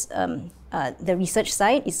not just the research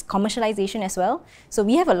side, it's commercialization as well. So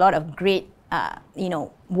we have a lot of great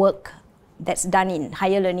work that's done in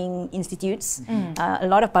higher learning institutes, a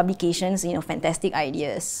lot of publications, fantastic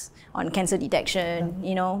ideas on cancer detection,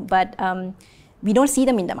 but we don't see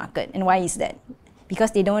them in the market. And why is that?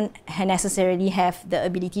 Because they don't necessarily have the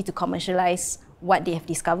ability to commercialize what they have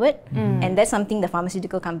discovered. And that's something the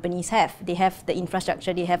pharmaceutical companies have. They have the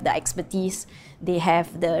infrastructure, they have the expertise, they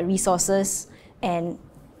have the resources, and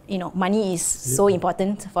money is so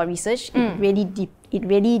important for research. It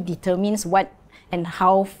really determines what and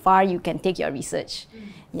how far you can take your research.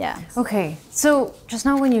 Yeah. Okay, so just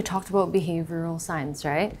now when you talked about behavioral science,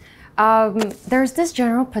 right? There's this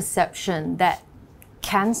general perception that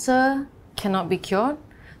cancer cannot be cured.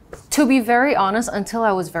 To be very honest, until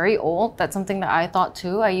I was very old, that's something that I thought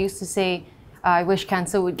too. I used to say, I wish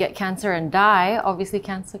cancer would get cancer and die. Obviously,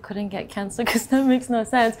 cancer couldn't get cancer because that makes no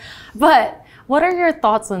sense. But what are your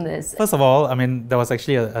thoughts on this? First of all, I mean, there was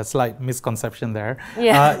actually a slight misconception there.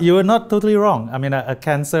 Yeah. You were not totally wrong. I mean, a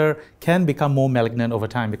cancer can become more malignant over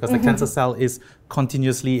time because the cancer cell is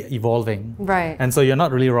continuously evolving. Right. And so you're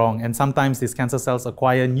not really wrong. And sometimes these cancer cells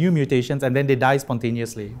acquire new mutations and then they die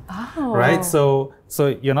spontaneously. Oh. Right? So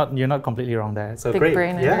you're not completely wrong there. So Big great.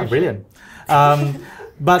 brain Yeah, energy. brilliant.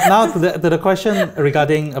 But now to the question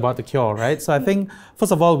regarding about the cure, right? So I think,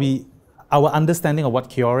 first of all, our understanding of what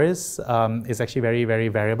cure is actually very, very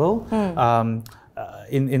variable.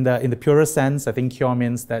 In the purest sense, I think cure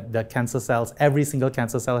means that the cancer cells, every single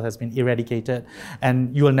cancer cell has been eradicated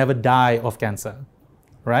and you will never die of cancer,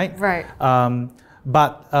 right? Right. And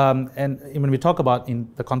when we talk about in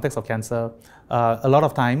the context of cancer, a lot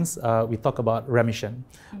of times we talk about remission,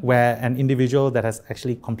 where an individual that has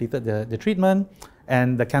actually completed the treatment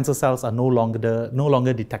and the cancer cells are no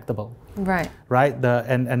longer detectable. Right. Right?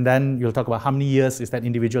 And then you'll talk about how many years is that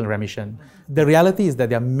individual in remission. The reality is that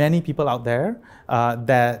there are many people out there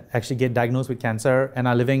that actually get diagnosed with cancer and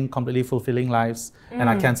are living completely fulfilling lives and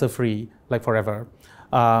are cancer-free, like forever,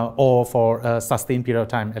 or for a sustained period of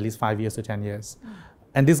time, at least 5 years to 10 years.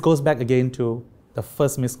 And this goes back again to the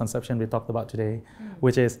first misconception we talked about today,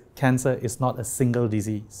 which is cancer is not a single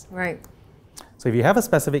disease. Right. So if you have a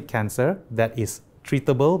specific cancer that is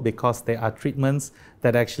treatable because there are treatments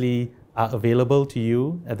that actually are available to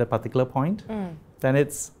you at that particular point, then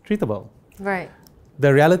it's treatable. Right.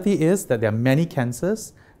 The reality is that there are many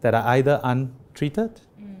cancers that are either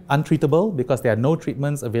untreatable because there are no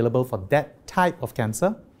treatments available for that type of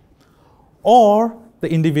cancer, or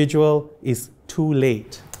the individual is too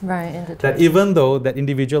late. Right. That even though that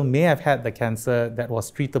individual may have had the cancer that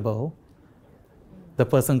was treatable, the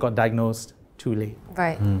person got diagnosed too late.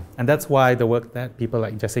 Right. And that's why the work that people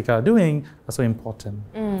like Jessica are doing are so important.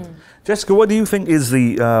 Jessica, what do you think is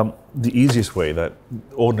the easiest way that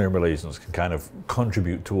ordinary Malaysians can kind of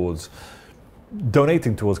contribute towards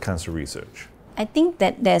donating towards cancer research? I think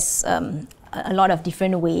that there's a lot of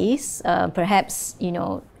different ways. Perhaps,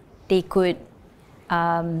 they could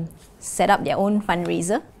set up their own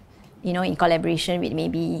fundraiser, in collaboration with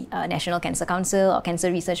maybe National Cancer Council or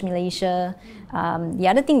Cancer Research Malaysia. The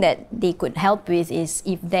other thing that they could help with is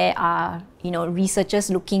if there are, researchers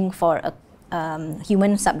looking for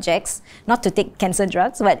human subjects, not to take cancer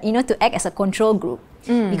drugs, but to act as a control group,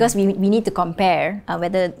 because we need to compare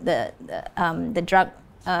whether the drug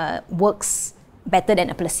works better than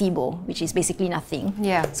a placebo, which is basically nothing.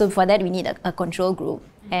 Yeah. So for that, we need a control group.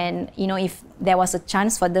 And if there was a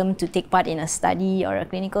chance for them to take part in a study or a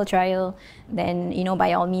clinical trial, then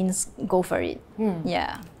by all means go for it.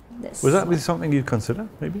 Yeah. Would that be something you'd consider,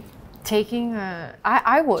 maybe? Taking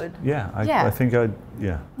I would. Yeah, Yeah. I think I'd.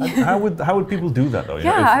 Yeah. How would people do that though?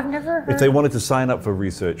 Yeah, I've never heard. If they wanted to sign up for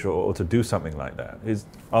research or to do something like that,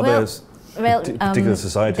 are there particular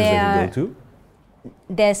societies they can go to?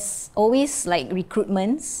 There's always like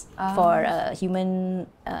recruitments for human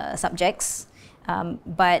subjects,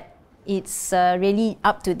 but it's really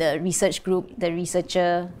up to the research group, the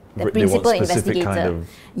researcher, the principal investigator. Kind of,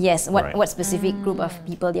 yes, right. what specific group of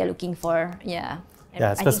people they're looking for. Yeah.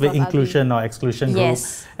 Yeah, specific inclusion or exclusion group.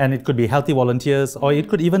 Yes. And it could be healthy volunteers, or it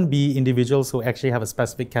could even be individuals who actually have a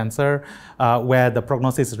specific cancer where the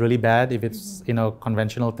prognosis is really bad if it's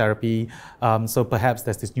conventional therapy. So perhaps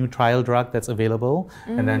there's this new trial drug that's available,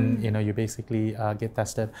 and then you basically get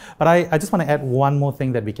tested. But I just want to add one more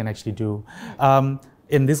thing that we can actually do.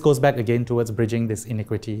 And this goes back again towards bridging these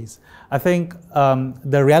inequities. I think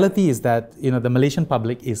the reality is that the Malaysian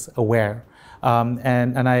public is aware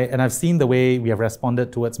And I've seen the way we have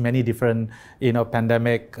responded towards many different,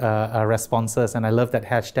 pandemic responses. And I love that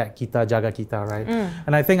hashtag Kita Jaga Kita, right?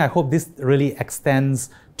 And I hope this really extends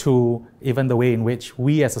to even the way in which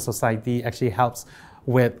we as a society actually helps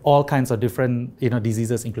with all kinds of different,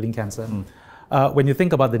 diseases, including cancer. When you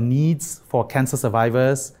think about the needs for cancer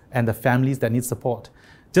survivors and the families that need support,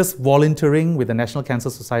 just volunteering with the National Cancer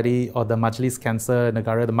Society or the Majlis Cancer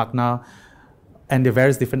Negara, the MACNA, and the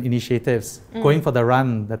various different initiatives, going for the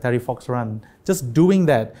run, the Terry Fox run, just doing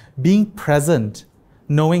that, being present,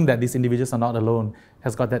 knowing that these individuals are not alone,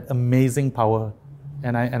 has got that amazing power.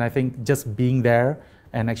 And I think just being there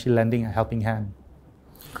and actually lending a helping hand.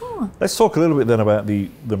 Cool. Let's talk a little bit then about the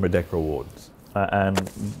Merdeka Awards and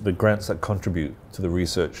the grants that contribute to the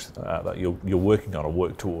research that you're working on or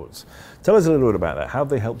work towards. Tell us a little bit about that. How have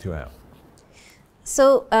they helped you out?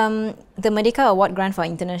 So the Merdeka Award Grant for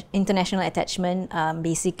International Attachment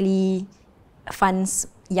basically funds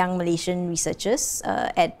young Malaysian researchers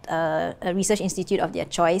at a research institute of their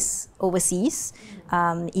choice overseas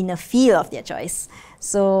in a field of their choice.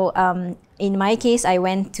 So in my case, I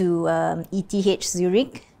went to ETH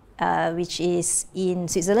Zurich, which is in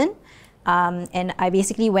Switzerland. And I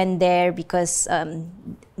basically went there because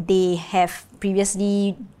they have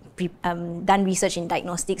previously done research in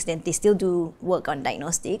diagnostics, then they still do work on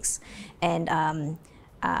diagnostics. And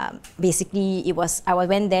basically I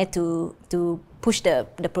went there to push the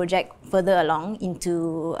project further along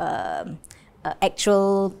into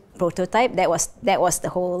actual prototype. That was the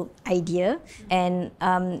whole idea. And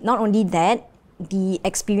not only that, the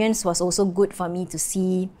experience was also good for me to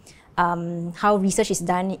see how research is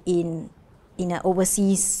done in an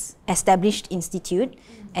overseas established institute.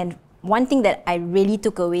 And one thing that I really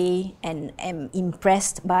took away and am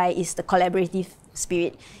impressed by is the collaborative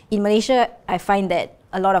spirit. In Malaysia, I find that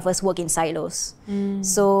a lot of us work in silos.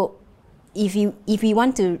 So if we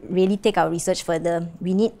want to really take our research further,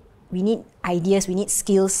 we need ideas, we need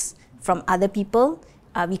skills from other people.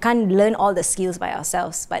 We can't learn all the skills by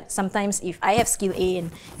ourselves, but sometimes if I have skill A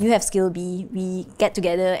and you have skill B, we get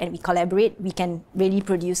together and we collaborate, we can really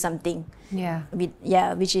produce something.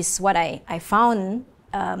 Which is what I found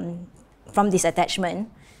from this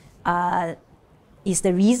attachment is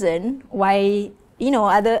the reason why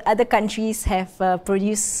other countries have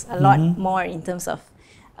produced a lot more in terms of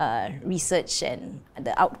research and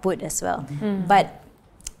the output as well. But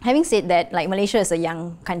having said that, like Malaysia is a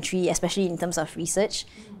young country, especially in terms of research,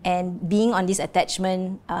 and being on this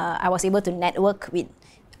attachment, I was able to network with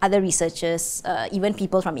other researchers, even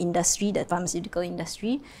people from industry, the pharmaceutical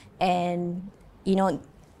industry, and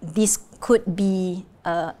this could be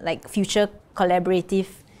like future collaborative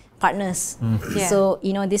partners. So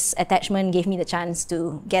this attachment gave me the chance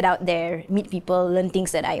to get out there, meet people, learn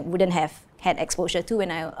things that I wouldn't have had exposure to when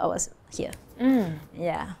I was here.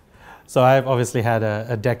 So I've obviously had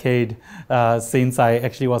a decade since I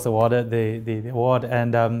actually was awarded the award,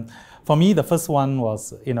 and for me the first one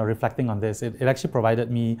was reflecting on this. It actually provided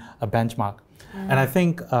me a benchmark, and I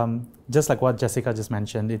think just like what Jessica just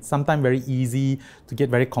mentioned, it's sometimes very easy to get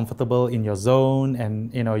very comfortable in your zone,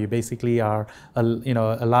 and you basically are a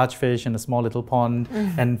large fish in a small little pond,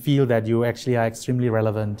 and feel that you actually are extremely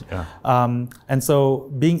relevant. And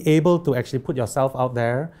so being able to actually put yourself out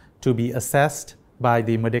there to be assessed by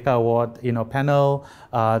the Merdeka Award panel,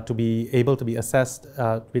 to be able to be assessed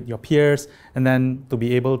with your peers, and then to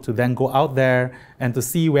be able to then go out there and to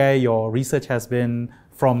see where your research has been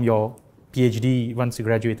from your PhD once you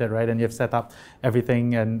graduated, right? And you've set up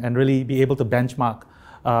everything and really be able to benchmark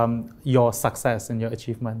your success and your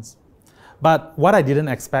achievements. But what I didn't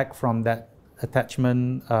expect from that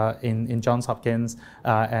attachment in Johns Hopkins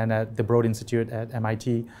and at the Broad Institute at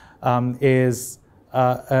MIT is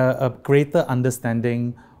a greater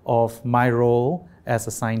understanding of my role as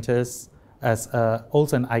a scientist, as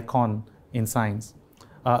also an icon in science.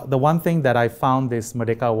 The one thing that I found this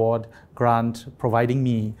Merdeka Award grant providing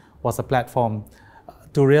me was a platform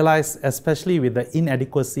to realize, especially with the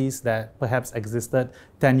inadequacies that perhaps existed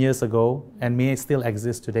 10 years ago and may still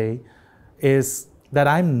exist today, is that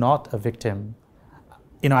I'm not a victim.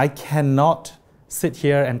 I cannot sit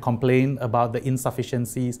here and complain about the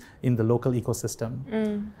insufficiencies in the local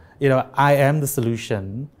ecosystem. I am the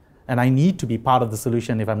solution, and I need to be part of the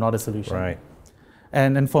solution if I'm not a solution. Right.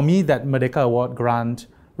 And for me, that Merdeka Award grant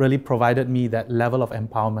really provided me that level of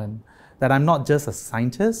empowerment, that I'm not just a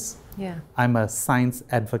scientist, I'm a science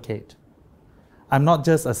advocate. I'm not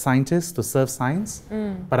just a scientist to serve science,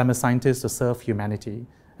 but I'm a scientist to serve humanity.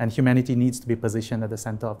 And humanity needs to be positioned at the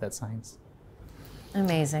center of that science.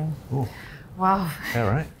 Amazing. Ooh. Wow. Yeah,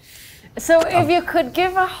 right. So if you could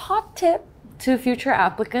give a hot tip to future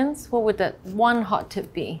applicants, what would that one hot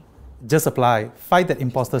tip be? Just apply. Fight that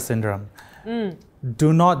imposter syndrome.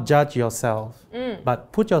 Do not judge yourself,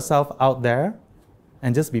 but put yourself out there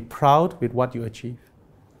and just be proud with what you achieve.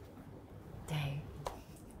 Dang.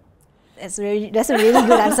 That's a really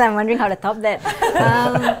good answer. I'm wondering how to top that.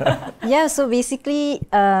 Yeah, so basically,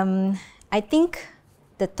 I think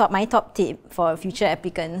my top tip for future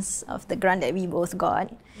applicants of the grant that we both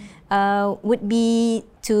got would be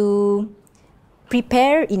to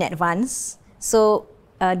prepare in advance. So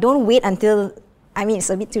don't wait until, I mean, it's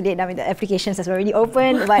a bit too late now when the applications has already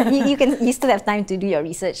opened, but you still have time to do your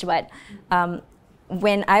research. But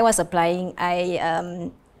when I was applying,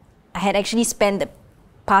 I had actually spent the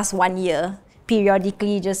past 1 year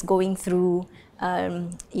periodically just going through,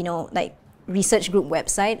 like research group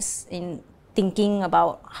websites in thinking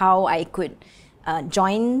about how I could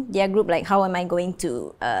join their group, like how am I going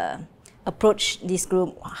to approach this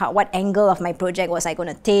group, what angle of my project was I going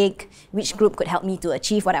to take, which group could help me to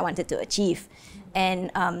achieve what I wanted to achieve.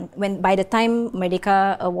 And by the time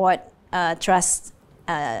Merdeka Award Trust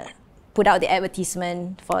put out the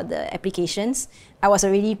advertisement for the applications, I was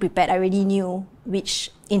already prepared. I already knew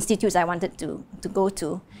which institutes I wanted to go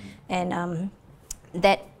to. And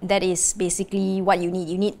that is basically what you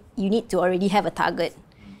need. You need to already have a target,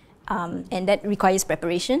 and that requires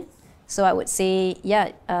preparation. So I would say,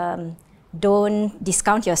 don't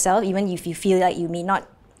discount yourself, even if you feel like you may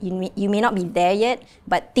not be there yet.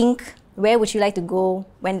 But think, where would you like to go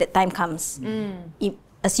when the time comes?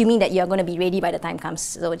 Assuming that you're going to be ready by the time comes.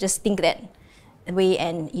 So just think that way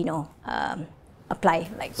and apply,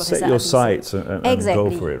 like Professor Set your Abhi sights said. and Exactly.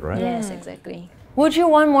 go for it, right? Yes, exactly. Would you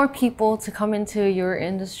want more people to come into your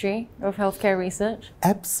industry of healthcare research?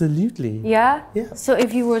 Absolutely. Yeah? Yeah. So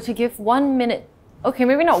if you were to give 1 minute, okay,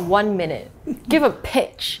 maybe not 1 minute, give a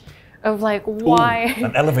pitch of like why... Ooh,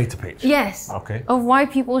 an elevator pitch. Yes. Okay. Of why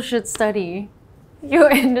people should study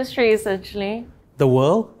your industry, essentially. The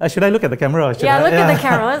world? Should I look at the camera? Or should I? Look at the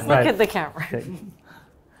camera. Let's look Right. at the camera. Okay.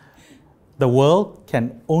 The world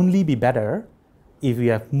can only be better if we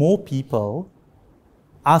have more people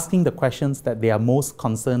asking the questions that they are most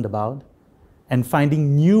concerned about and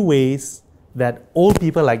finding new ways that old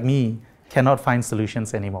people like me cannot find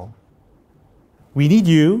solutions anymore. We need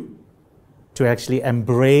you to actually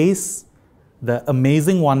embrace the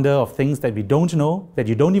amazing wonder of things that we don't know, that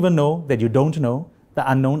you don't even know, that you don't know, the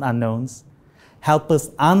unknown unknowns. Help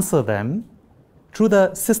us answer them through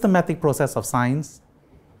the systematic process of science.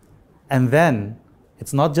 And then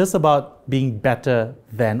it's not just about being better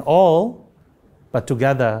than all, but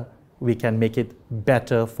together we can make it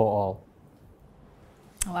better for all.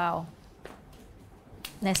 Wow.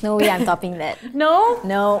 There's no way I'm topping that. No?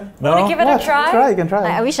 No. Want to give it a try? You can try.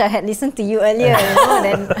 I wish I had listened to you earlier,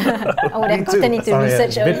 then I would have gotten into Sorry,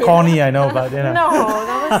 research a bit earlier. corny, I know, but No,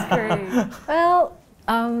 that was great. Well,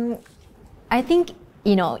 I think,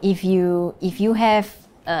 if you have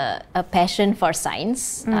a passion for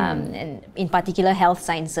science, and in particular health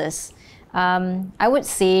sciences, I would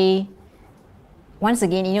say, once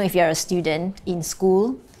again, if you're a student in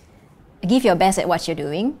school, give your best at what you're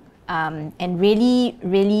doing, and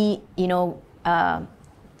really,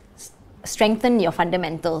 strengthen your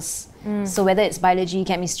fundamentals. So whether it's biology,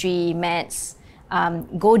 chemistry, maths,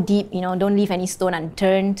 go deep. Don't leave any stone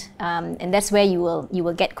unturned, and that's where you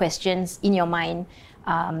will get questions in your mind,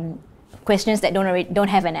 questions that don't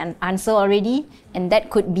have an answer already, and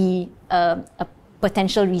that could be a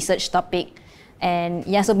potential research topic. And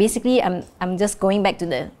so basically, I'm just going back to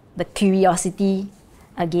the curiosity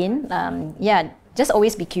again. Just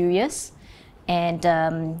always be curious, and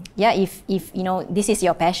if this is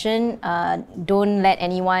your passion, don't let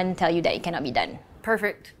anyone tell you that it cannot be done.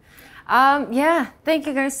 Perfect. Thank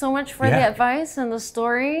you guys so much for the advice and the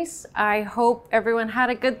stories. I hope everyone had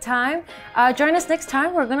a good time. Join us next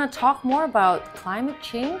time. We're going to talk more about climate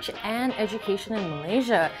change and education in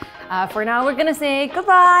Malaysia. For now, we're going to say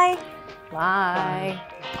goodbye. Bye.